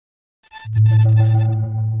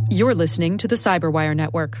You're listening to the Cyberwire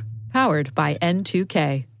Network, powered by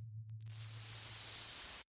N2K.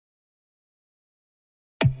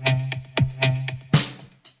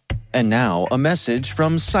 And now, a message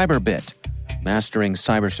from Cyberbit. Mastering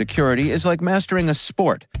cybersecurity is like mastering a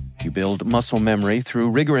sport. You build muscle memory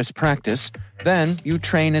through rigorous practice, then you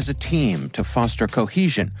train as a team to foster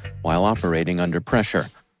cohesion while operating under pressure.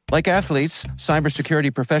 Like athletes,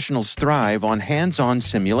 cybersecurity professionals thrive on hands-on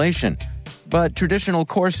simulation. But traditional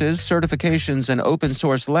courses, certifications, and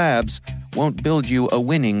open-source labs won't build you a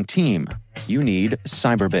winning team. You need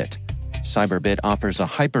Cyberbit. Cyberbit offers a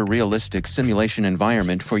hyper-realistic simulation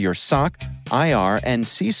environment for your SOC, IR, and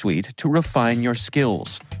C-suite to refine your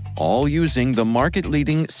skills, all using the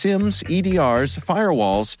market-leading SIMs, EDRs,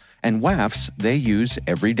 firewalls, and WAFs they use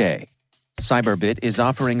every day. Cyberbit is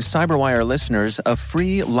offering Cyberwire listeners a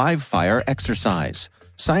free live-fire exercise.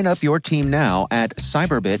 Sign up your team now at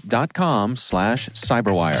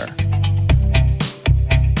cyberbit.com/cyberwire.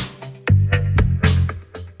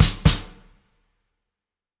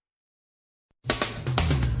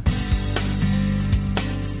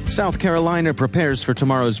 South Carolina prepares for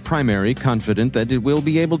tomorrow's primary, confident that it will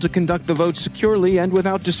be able to conduct the vote securely and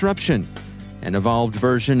without disruption. An evolved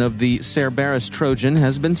version of the Cerberus Trojan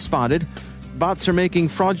has been spotted. Bots are making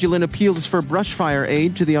fraudulent appeals for brushfire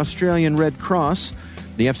aid to the Australian Red Cross.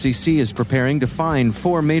 The FCC is preparing to fine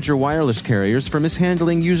 4 major wireless carriers for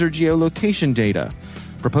mishandling user geolocation data.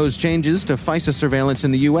 Proposed changes to FISA surveillance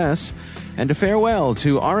in the U.S. and a farewell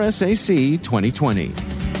to RSAC 2020.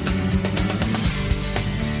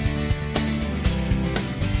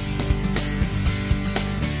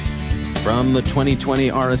 From the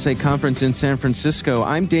 2020 RSA Conference in San Francisco,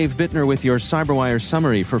 I'm Dave Bittner with your Cyberwire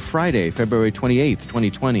summary for Friday, February 28,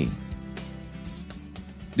 2020.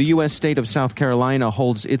 The U.S. state of South Carolina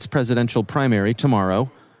holds its presidential primary tomorrow.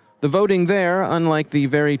 The voting there, unlike the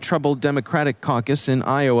very troubled Democratic caucus in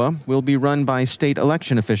Iowa, will be run by state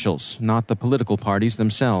election officials, not the political parties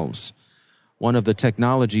themselves. One of the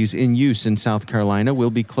technologies in use in South Carolina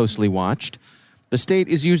will be closely watched. The state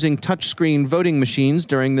is using touchscreen voting machines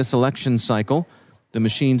during this election cycle. The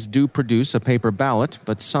machines do produce a paper ballot,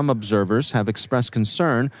 but some observers have expressed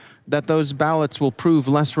concern that those ballots will prove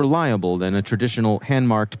less reliable than a traditional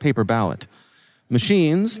hand-marked paper ballot.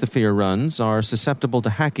 Machines, the fear runs, are susceptible to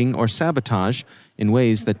hacking or sabotage in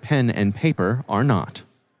ways that pen and paper are not.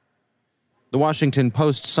 The Washington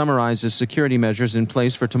Post summarizes security measures in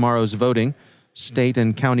place for tomorrow's voting. State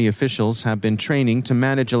and county officials have been training to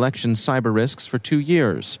manage election cyber risks for 2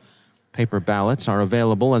 years. Paper ballots are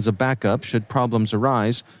available as a backup should problems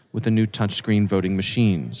arise with the new touchscreen voting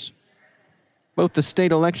machines. Both the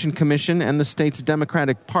State Election Commission and the state's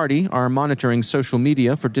Democratic Party are monitoring social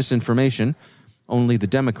media for disinformation. Only the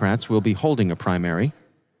Democrats will be holding a primary.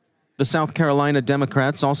 The South Carolina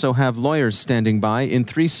Democrats also have lawyers standing by in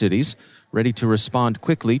 3 cities, ready to respond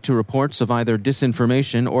quickly to reports of either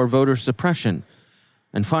disinformation or voter suppression.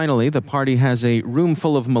 And finally, the party has a room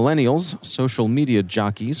full of millennials, social media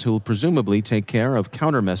jockeys, who will presumably take care of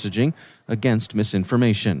counter-messaging against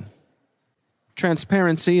misinformation.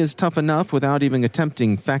 Transparency is tough enough without even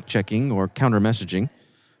attempting fact-checking or counter-messaging.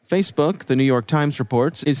 Facebook, the New York Times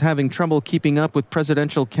reports, is having trouble keeping up with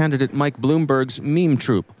presidential candidate Mike Bloomberg's meme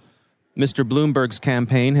troupe. Mr. Bloomberg's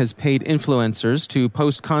campaign has paid influencers to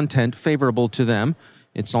post content favorable to them.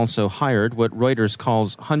 It's also hired what Reuters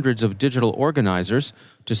calls hundreds of digital organizers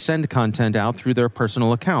to send content out through their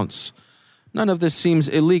personal accounts. None of this seems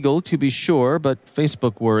illegal, to be sure, but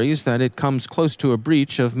Facebook worries that it comes close to a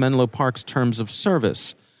breach of Menlo Park's terms of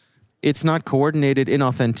service. It's not coordinated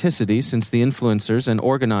inauthenticity, since the influencers and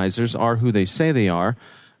organizers are who they say they are,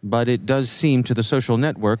 but it does seem to the social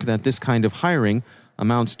network that this kind of hiring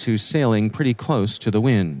amounts to sailing pretty close to the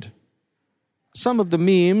wind. Some of the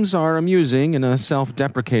memes are amusing in a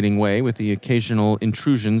self-deprecating way, with the occasional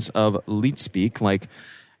intrusions of leet-speak like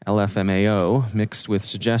LFMAO, mixed with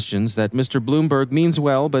suggestions that Mr. Bloomberg means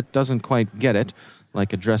well but doesn't quite get it,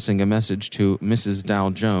 like addressing a message to Mrs. Dow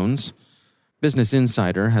Jones. Business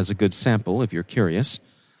Insider has a good sample if you're curious.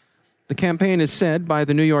 The campaign is said by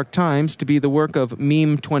the New York Times to be the work of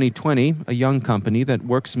Meme 2020, a young company that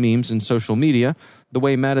works memes in social media, the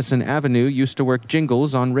way Madison Avenue used to work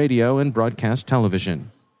jingles on radio and broadcast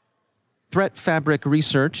television. Threat Fabric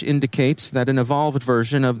research indicates that an evolved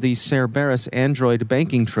version of the Cerberus Android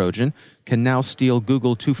banking Trojan can now steal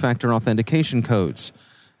Google two-factor authentication codes.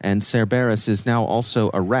 And Cerberus is now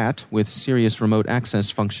also a rat with serious remote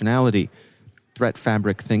access functionality. Threat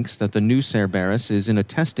Fabric thinks that the new Cerberus is in a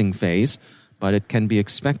testing phase, but it can be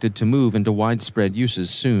expected to move into widespread uses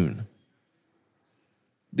soon.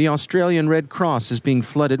 The Australian Red Cross is being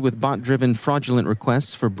flooded with bot-driven fraudulent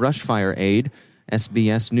requests for brushfire aid,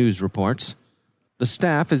 SBS News reports. The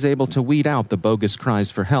staff is able to weed out the bogus cries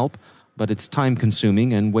for help, but it's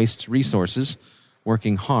time-consuming and wastes resources,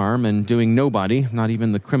 working harm and doing nobody, not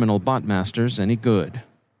even the criminal bot masters, any good.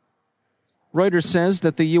 Reuters says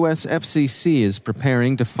that the U.S. FCC is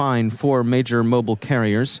preparing to fine 4 major mobile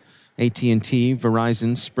carriers, AT&T,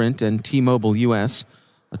 Verizon, Sprint, and T-Mobile US,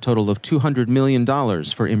 a total of $200 million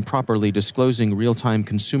for improperly disclosing real-time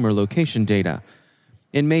consumer location data.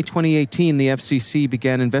 In May 2018, the FCC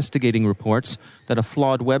began investigating reports that a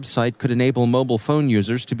flawed website could enable mobile phone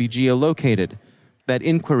users to be geolocated. That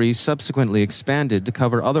inquiry subsequently expanded to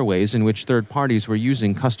cover other ways in which third parties were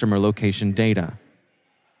using customer location data.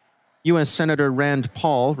 U.S. Senator Rand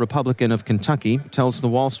Paul, Republican of Kentucky, tells the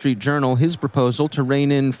Wall Street Journal his proposal to rein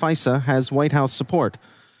in FISA has White House support.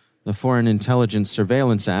 The Foreign Intelligence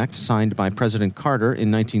Surveillance Act, signed by President Carter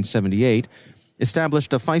in 1978,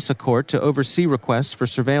 established a FISA court to oversee requests for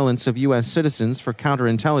surveillance of U.S. citizens for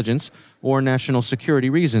counterintelligence or national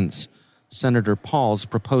security reasons. Senator Paul's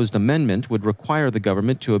proposed amendment would require the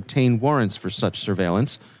government to obtain warrants for such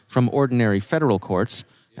surveillance from ordinary federal courts,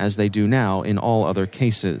 as they do now in all other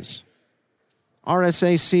cases.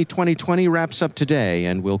 RSAC 2020 wraps up today,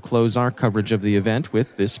 and we'll close our coverage of the event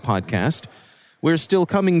with this podcast. We're still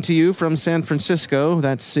coming to you from San Francisco,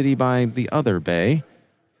 that city by the other bay.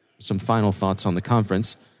 Some final thoughts on the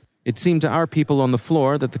conference. It seemed to our people on the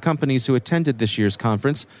floor that the companies who attended this year's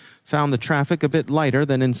conference found the traffic a bit lighter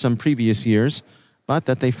than in some previous years, but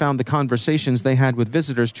that they found the conversations they had with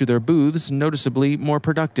visitors to their booths noticeably more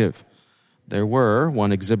productive. There were,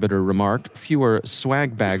 one exhibitor remarked, fewer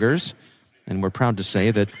swag baggers, and we're proud to say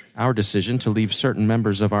that our decision to leave certain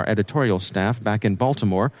members of our editorial staff back in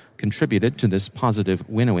Baltimore contributed to this positive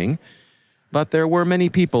winnowing. But there were many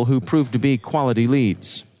people who proved to be quality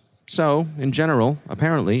leads. So, in general,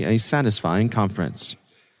 apparently a satisfying conference.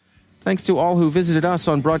 Thanks to all who visited us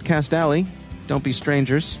on Broadcast Alley. Don't be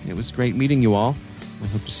strangers. It was great meeting you all. I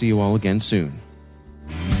hope to see you all again soon.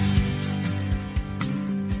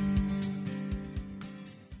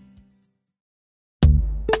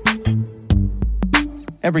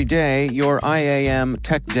 Every day, your IAM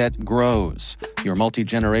tech debt grows. Your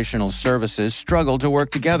multi-generational services struggle to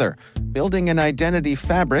work together. Building an identity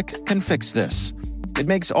fabric can fix this. It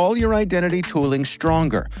makes all your identity tooling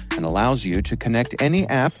stronger and allows you to connect any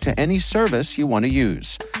app to any service you want to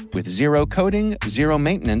use, with zero coding, zero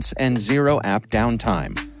maintenance, and zero app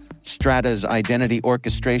downtime. Strata's identity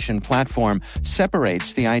orchestration platform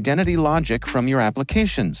separates the identity logic from your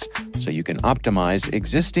applications, so you can optimize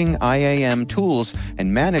existing IAM tools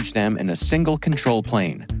and manage them in a single control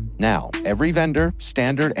plane. Now, every vendor,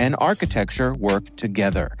 standard, and architecture work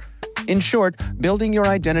together. In short, building your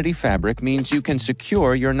identity fabric means you can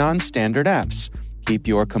secure your non-standard apps, keep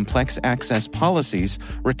your complex access policies,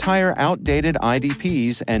 retire outdated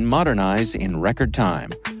IDPs, and modernize in record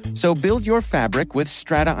time. So build your fabric with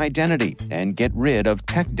Strata Identity and get rid of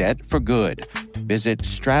tech debt for good. Visit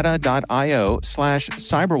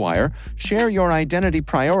strata.io/cyberwire, share your identity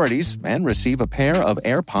priorities, and receive a pair of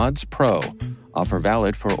AirPods Pro. Offer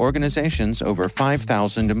valid for organizations over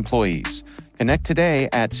 5,000 employees. Connect today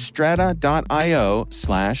at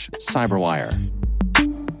strata.io/cyberwire.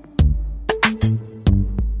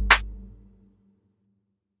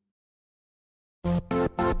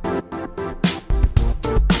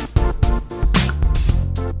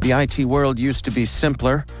 The IT world used to be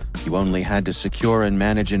simpler. You only had to secure and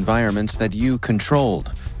manage environments that you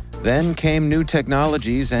controlled. Then came new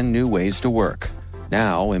technologies and new ways to work.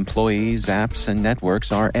 Now, employees, apps, and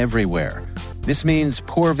networks are everywhere. This means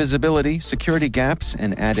poor visibility, security gaps,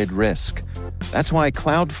 and added risk. That's why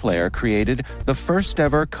Cloudflare created the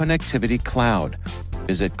first-ever connectivity cloud.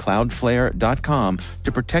 Visit cloudflare.com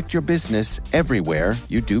to protect your business everywhere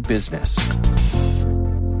you do business.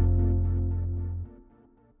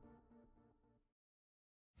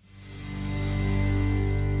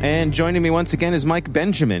 And joining me once again is Mike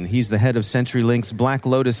Benjamin. He's the head of CenturyLink's Black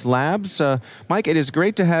Lotus Labs. Mike, it is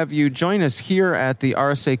great to have you join us here at the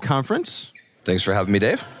RSA conference. Thanks for having me,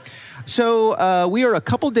 Dave. So we are a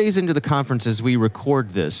couple days into the conference as we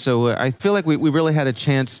record this. So I feel like we really had a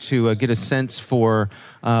chance to get a sense for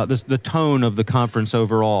the tone of the conference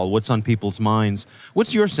overall, what's on people's minds.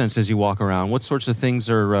 What's your sense as you walk around? What sorts of things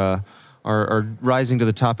are rising to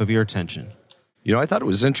the top of your attention? You know, I thought it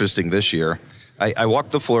was interesting this year. I walked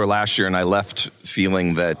the floor last year and I left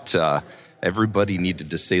feeling that everybody needed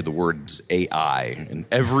to say the words AI in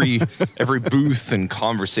every booth and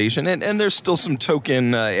conversation. And there's still some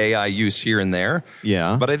token AI use here and there.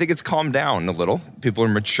 Yeah. But I think it's calmed down a little. People are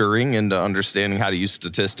maturing into understanding how to use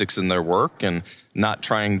statistics in their work and not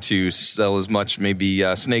trying to sell as much maybe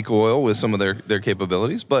snake oil with some of their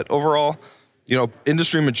capabilities. But overall,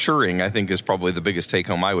 industry maturing, I think, is probably the biggest take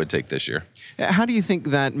home I would take this year. How do you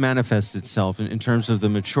think that manifests itself in terms of the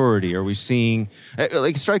maturity? Are we seeing,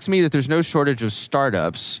 it strikes me that there's no shortage of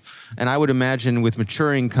startups, and I would imagine with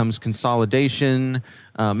maturing comes consolidation.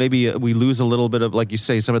 Maybe we lose a little bit of, like you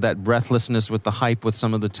say, some of that breathlessness with the hype with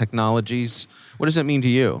some of the technologies. What does that mean to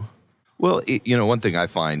you? Well, one thing I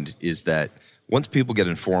find is that once people get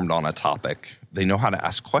informed on a topic, they know how to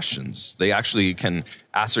ask questions. They actually can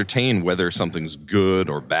ascertain whether something's good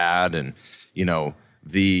or bad. And,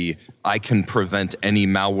 the "I can prevent any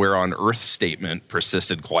malware on Earth" statement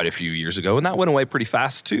persisted quite a few years ago. And that went away pretty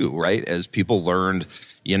fast too, right? As people learned,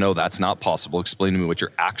 that's not possible. Explain to me what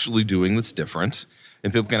you're actually doing that's different.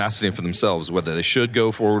 And people can ascertain for themselves whether they should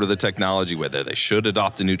go forward with the technology, whether they should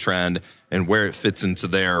adopt a new trend, and where it fits into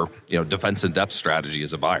their, defense in depth strategy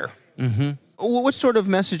as a buyer. Mm-hmm. What sort of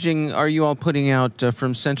messaging are you all putting out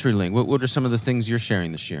from CenturyLink? What are some of the things you're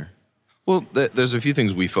sharing this year? Well, there's a few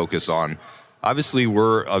things we focus on. Obviously,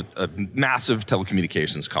 we're a massive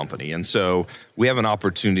telecommunications company, and so we have an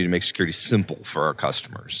opportunity to make security simple for our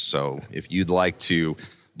customers. So if you'd like to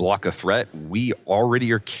block a threat, we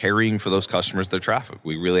already are carrying for those customers their traffic.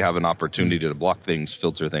 We really have an opportunity to block things,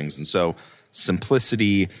 filter things, and so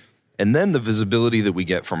simplicity. And then the visibility that we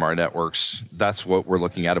get from our networks, that's what we're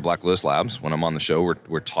looking at Blacklist Labs. When I'm on the show,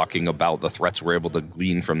 we're talking about the threats we're able to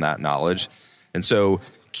glean from that knowledge. And so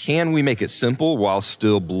can we make it simple while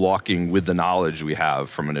still blocking with the knowledge we have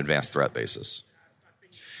from an advanced threat basis?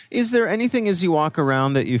 Is there anything as you walk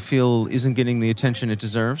around that you feel isn't getting the attention it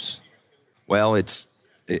deserves? Well, it's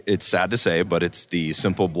sad to say, but it's the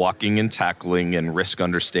simple blocking and tackling and risk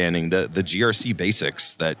understanding, the GRC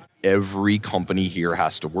basics that every company here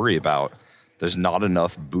has to worry about. There's not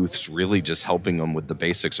enough booths really just helping them with the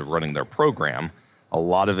basics of running their program. A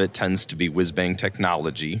lot of it tends to be whiz-bang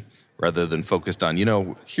technology rather than focused on,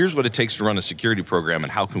 here's what it takes to run a security program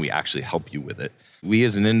and how can we actually help you with it. We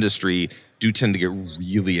as an industry do tend to get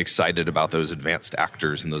really excited about those advanced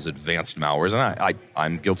actors and those advanced malwares. And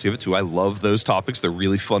I'm guilty of it too. I love those topics. They're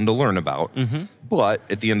really fun to learn about. Mm-hmm. But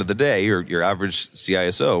at the end of the day, your average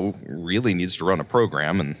CISO really needs to run a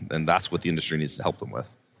program, and that's what the industry needs to help them with.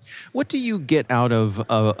 What do you get out of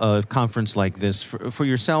a conference like this for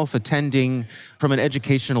yourself attending from an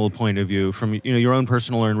educational point of view, from your own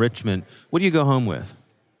personal enrichment? What do you go home with?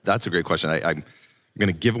 That's a great question. I'm going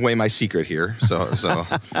to give away my secret here, so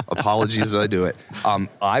apologies as I do it.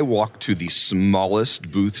 I walk to the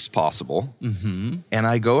smallest booths possible, mm-hmm. and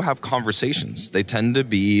I go have conversations. They tend to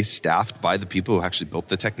be staffed by the people who actually built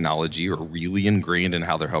the technology or really ingrained in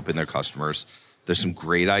how they're helping their customers. There's some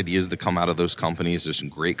great ideas that come out of those companies. There's some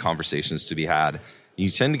great conversations to be had. You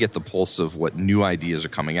tend to get the pulse of what new ideas are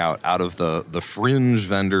coming out of the fringe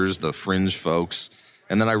vendors, the fringe folks.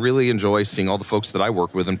 And then I really enjoy seeing all the folks that I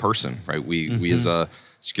work with in person, right? We as a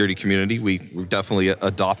security community, we definitely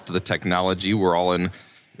adopt the technology. We're all in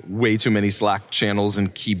way too many Slack channels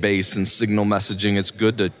and Keybase and Signal messaging. It's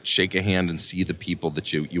good to shake a hand and see the people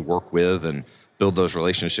that you work with and build those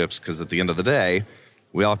relationships, because at the end of the day,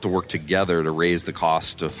 we all have to work together to raise the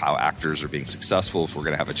cost of how actors are being successful if we're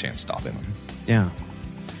going to have a chance stopping them. Yeah.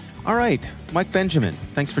 All right. Mike Benjamin,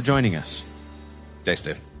 thanks for joining us. Thanks,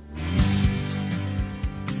 Dave.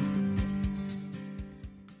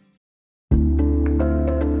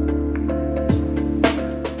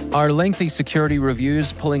 Are lengthy security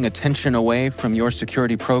reviews pulling attention away from your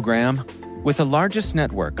security program? With the largest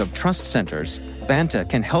network of trust centers, Vanta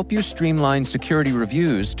can help you streamline security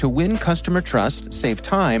reviews to win customer trust, save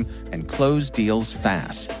time, and close deals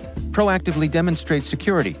fast. Proactively demonstrate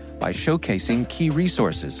security by showcasing key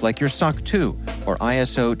resources like your SOC 2 or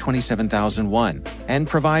ISO 27001, and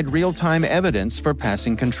provide real-time evidence for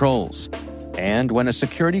passing controls. And when a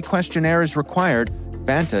security questionnaire is required,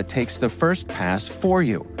 Vanta takes the first pass for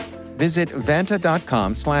you. Visit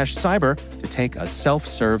vanta.com/cyber to take a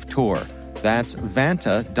self-serve tour. That's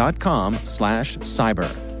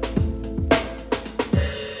vanta.com/cyber.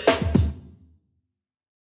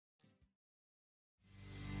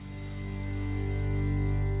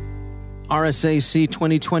 RSAC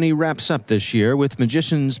 2020 wraps up this year with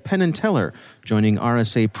magicians Penn and Teller joining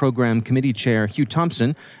RSA Program Committee Chair Hugh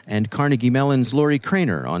Thompson and Carnegie Mellon's Lori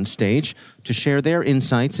Craner on stage to share their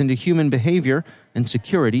insights into human behavior and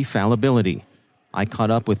security fallibility. I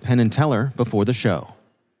caught up with Penn and Teller before the show.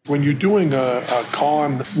 When you're doing a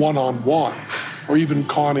con one-on-one, or even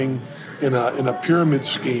conning in a pyramid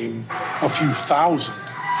scheme a few thousand,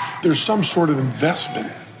 there's some sort of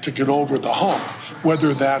investment to get over the hump,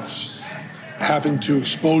 whether that's having to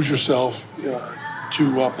expose yourself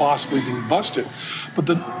to possibly being busted. But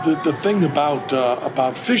the thing about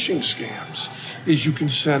phishing scams is you can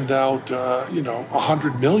send out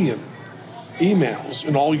 100 million emails,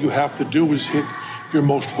 and all you have to do is hit your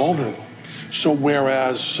most vulnerable. So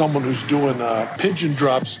whereas someone who's doing a pigeon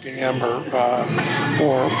drop scam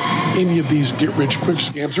or any of these get-rich-quick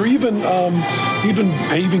scams, or even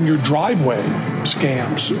paving your driveway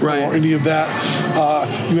scams, right, or any of that,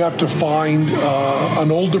 you have to find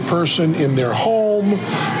an older person in their home.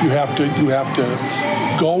 You have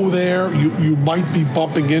to go there. You might be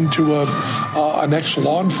bumping into an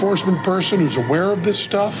ex-law enforcement person who's aware of this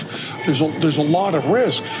stuff. There's a lot of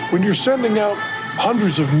risk when you're sending out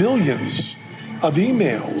hundreds of millions of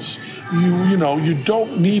emails. You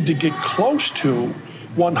don't need to get close to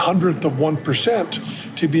 1/100%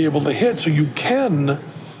 to be able to hit. So you can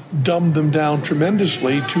dumb them down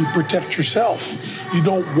tremendously to protect yourself. You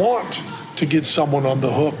don't want to get someone on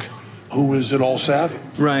the hook who is at all savvy.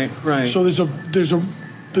 Right. So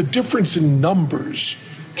the difference in numbers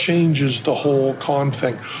changes the whole con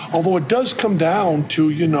thing. Although it does come down to,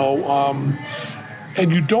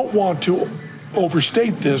 and you don't want to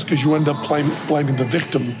overstate this because you end up blaming the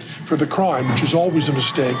victim for the crime, which is always a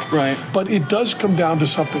mistake. Right. But it does come down to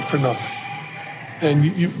something for nothing. And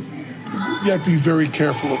you have to be very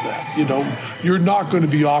careful of that. You're not going to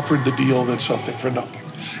be offered the deal that's something for nothing.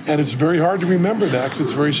 And it's very hard to remember that because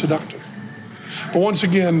it's very seductive. But once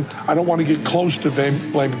again, I don't want to get close to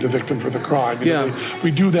blaming the victim for the crime.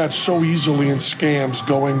 We do that so easily in scams,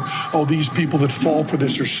 going, oh, these people that fall for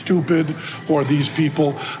this are stupid, or these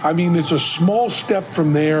people. I mean, it's a small step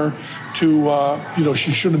from there to,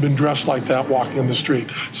 she shouldn't have been dressed like that walking on the street.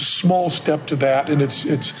 It's a small step to that, and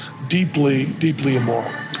it's deeply, deeply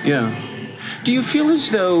immoral. Yeah. Do you feel as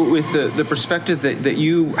though with the perspective that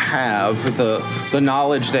you have, the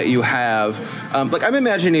knowledge that you have, like I'm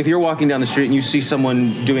imagining if you're walking down the street and you see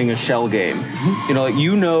someone doing a shell game,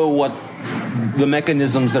 what the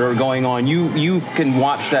mechanisms that are going on, you can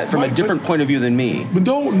watch that from a different point of view than me. But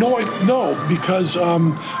no, because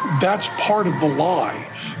that's part of the lie.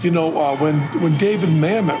 When David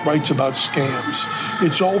Mamet writes about scams,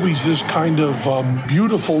 it's always this kind of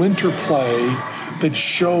beautiful interplay that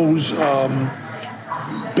shows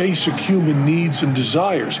basic human needs and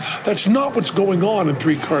desires. That's not what's going on in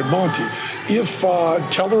Three Card Monte. If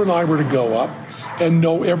Teller and I were to go up and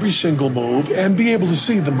know every single move and be able to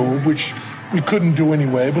see the move, which we couldn't do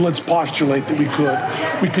anyway, but let's postulate that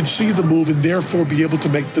we could see the move and therefore be able to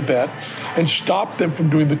make the bet and stop them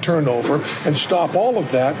from doing the turnover and stop all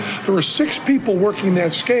of that. There are 6 people working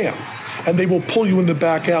that scam, and they will pull you in the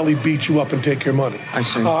back alley, beat you up, and take your money. I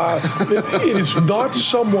see. It is not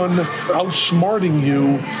someone outsmarting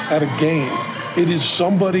you at a game. It is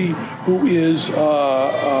somebody who is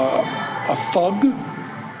a thug,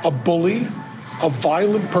 a bully, a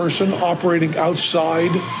violent person operating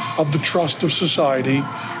outside of the trust of society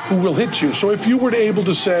who will hit you. So if you were able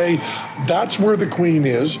to say, that's where the queen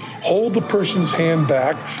is, hold the person's hand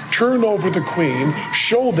back, turn over the queen,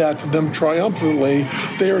 show that to them triumphantly,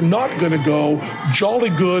 they are not going to go, jolly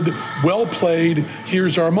good, well played,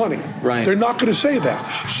 here's our money. Right. They're not going to say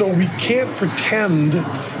that. So we can't pretend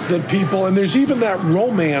that people, and there's even that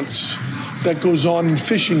romance that goes on in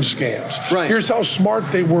phishing scams. Right. Here's how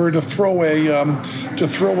smart they were to throw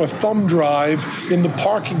a thumb drive in the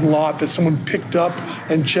parking lot that someone picked up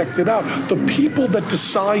and checked it out. The people that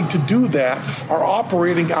decide to do that are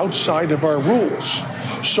operating outside of our rules.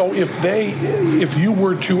 So if you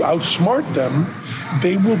were to outsmart them,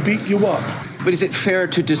 they will beat you up. But is it fair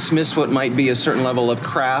to dismiss what might be a certain level of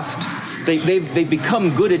craft? They've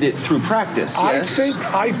become good at it through practice. Yes?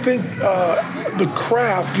 I think the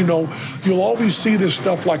craft, you'll always see this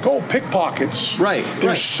stuff like, pickpockets. Right.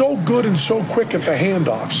 They're so good and so quick at the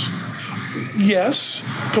handoffs. Yes,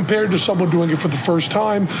 compared to someone doing it for the first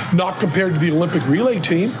time, not compared to the Olympic relay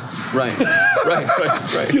team. Right.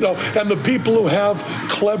 And the people who have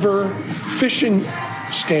clever phishing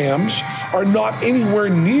scams are not anywhere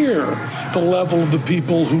near the level of the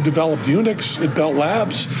people who developed Unix at Bell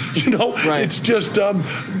Labs. Right. It's just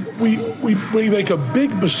we make a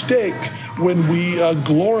big mistake when we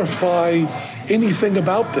glorify anything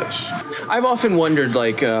about this. I've often wondered,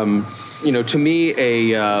 to me,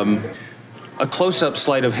 a close-up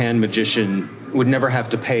sleight of hand magician would never have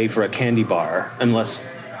to pay for a candy bar unless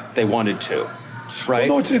they wanted to, right?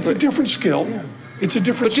 Well, no, it's a different skill. It's a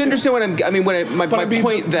different. But you understand what my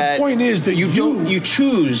point the point is that you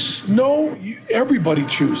choose. No, everybody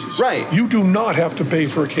chooses. Right. You do not have to pay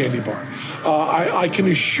for a candy bar. I can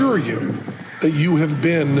assure you that you have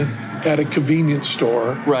been at a convenience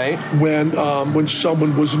store, right, when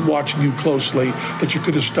someone wasn't watching you closely, that you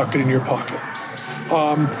could have stuck it in your pocket.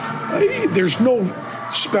 There's no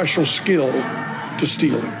special skill to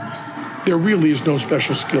stealing. There really is no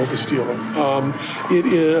special skill to stealing.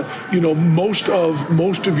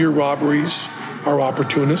 Most of your robberies are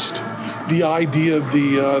opportunist. The idea of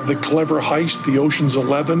the clever heist, the Ocean's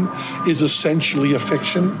 11, is essentially a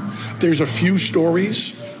fiction. There's a few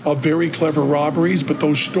stories of very clever robberies, but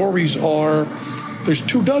those stories there's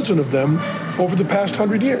 24 of them over the past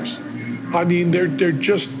 100 years. I mean, they're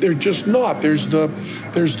just not. There's the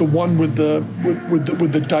one with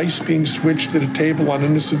the dice being switched at a table on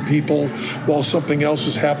innocent people while something else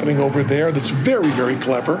is happening over there. That's very, very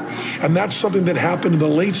clever, and that's something that happened in the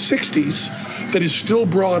late '60s that is still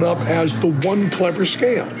brought up as the one clever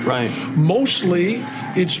scam. Right. Mostly,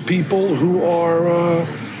 it's people who are.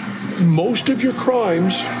 Most of your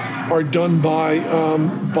crimes are done by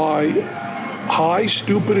high,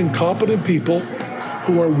 stupid, incompetent people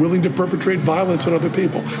who are willing to perpetrate violence on other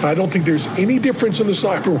people. And I don't think there's any difference in the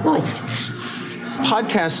cyber world.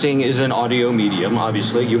 Podcasting is an audio medium,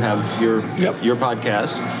 obviously. You have your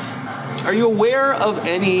podcast. Are you aware of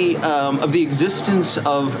any of the existence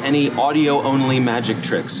of any audio-only magic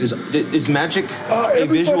tricks? Is magic a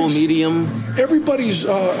visual medium? Everybody's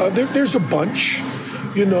there's a bunch.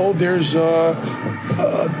 There's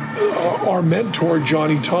our mentor,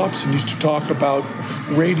 Johnny Thompson, used to talk about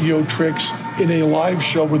radio tricks in a live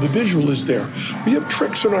show where the visual is there. We have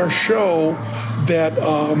tricks in our show that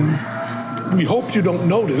we hope you don't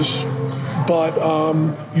notice, but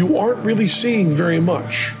you aren't really seeing very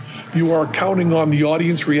much. You are counting on the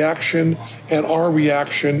audience reaction and our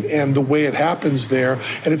reaction and the way it happens there,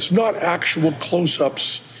 and it's not actual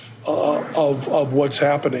close-ups of what's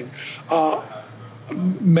happening.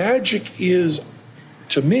 Magic is,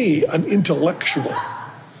 to me, an intellectual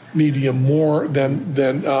medium more than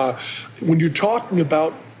when you're talking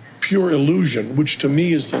about pure illusion, which to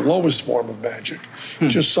me is the lowest form of magic,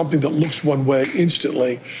 just something that looks one way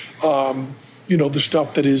instantly, the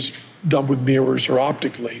stuff that is done with mirrors or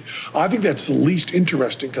optically. I think that's the least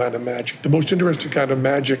interesting kind of magic. The most interesting kind of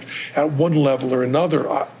magic at one level or another,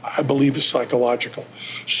 I believe, is psychological.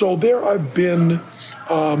 So there have been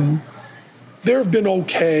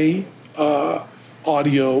okay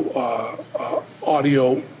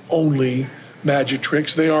audio-only magic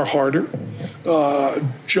tricks. They are harder.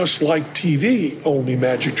 Just like TV-only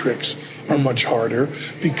magic tricks are much harder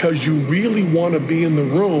because you really want to be in the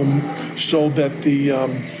room so that the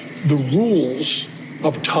rules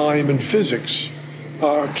of time and physics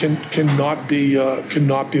cannot be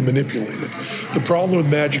manipulated. The problem with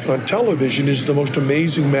magic on television is the most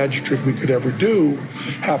amazing magic trick we could ever do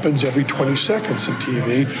happens every 20 seconds in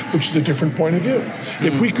TV, which is a different point of view.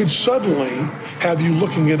 If we could suddenly have you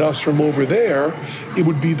looking at us from over there, it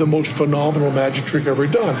would be the most phenomenal magic trick ever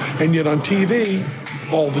done. And yet on TV,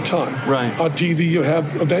 all the time. Right. On TV, you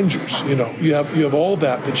have Avengers. You have all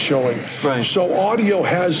that's showing. Right. So audio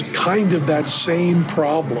has kind of that same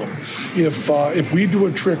problem. If we do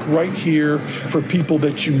a trick right here for people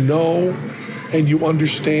that you know and you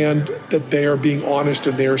understand that they are being honest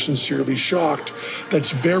and they are sincerely shocked,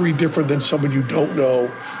 that's very different than someone you don't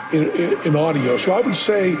know in audio. So I would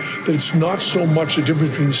say that it's not so much the difference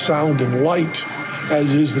between sound and light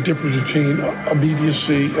as is the difference between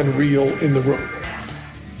immediacy and real in the room.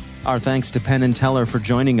 Our thanks to Penn and Teller for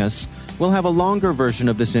joining us. We'll have a longer version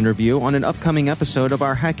of this interview on an upcoming episode of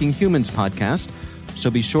our Hacking Humans podcast,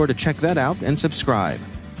 so be sure to check that out and subscribe.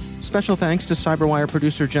 Special thanks to CyberWire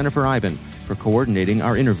producer Jennifer Iben for coordinating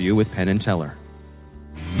our interview with Penn and Teller.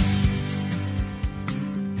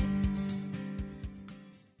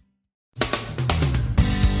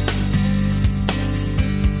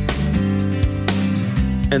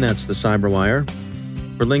 And that's the CyberWire.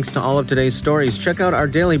 For links to all of today's stories, check out our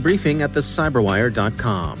daily briefing at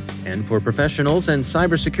thecyberwire.com. And for professionals and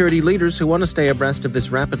cybersecurity leaders who want to stay abreast of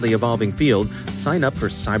this rapidly evolving field, sign up for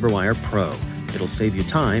CyberWire Pro. It'll save you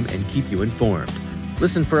time and keep you informed.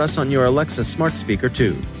 Listen for us on your Alexa smart speaker,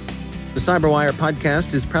 too. The CyberWire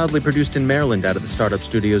podcast is proudly produced in Maryland out of the startup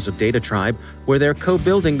studios of Data Tribe, where they're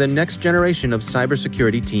co-building the next generation of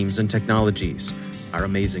cybersecurity teams and technologies. Our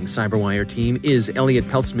amazing CyberWire team is Elliot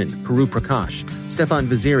Peltzman, Puru Prakash, Stefan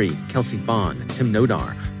Vaziri, Kelsey Bond, Tim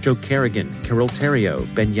Nodar, Joe Kerrigan, Carol Terrio,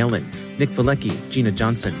 Ben Yellen, Nick Valecki, Gina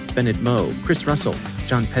Johnson, Bennett Moe, Chris Russell,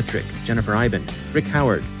 John Petrick, Jennifer Iben, Rick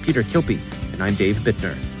Howard, Peter Kilpie, and I'm Dave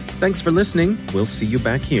Bittner. Thanks for listening. We'll see you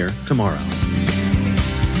back here tomorrow.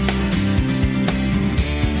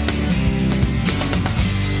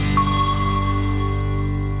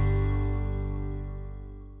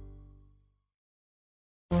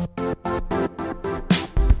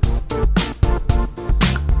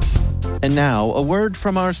 And now, a word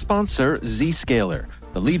from our sponsor, Zscaler,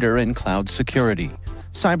 the leader in cloud security.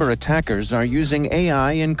 Cyber attackers are using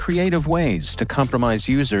AI in creative ways to compromise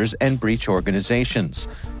users and breach organizations.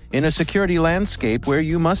 In a security landscape where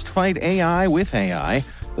you must fight AI with AI,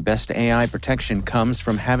 the best AI protection comes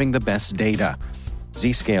from having the best data.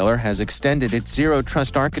 Zscaler has extended its Zero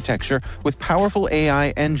Trust architecture with powerful AI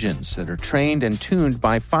engines that are trained and tuned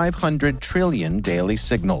by 500 trillion daily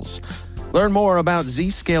signals. Learn more about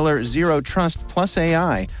Zscaler Zero Trust Plus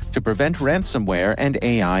AI to prevent ransomware and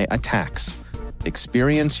AI attacks.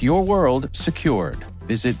 Experience your world secured.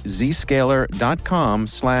 Visit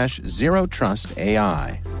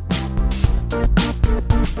zscaler.com/zerotrustai.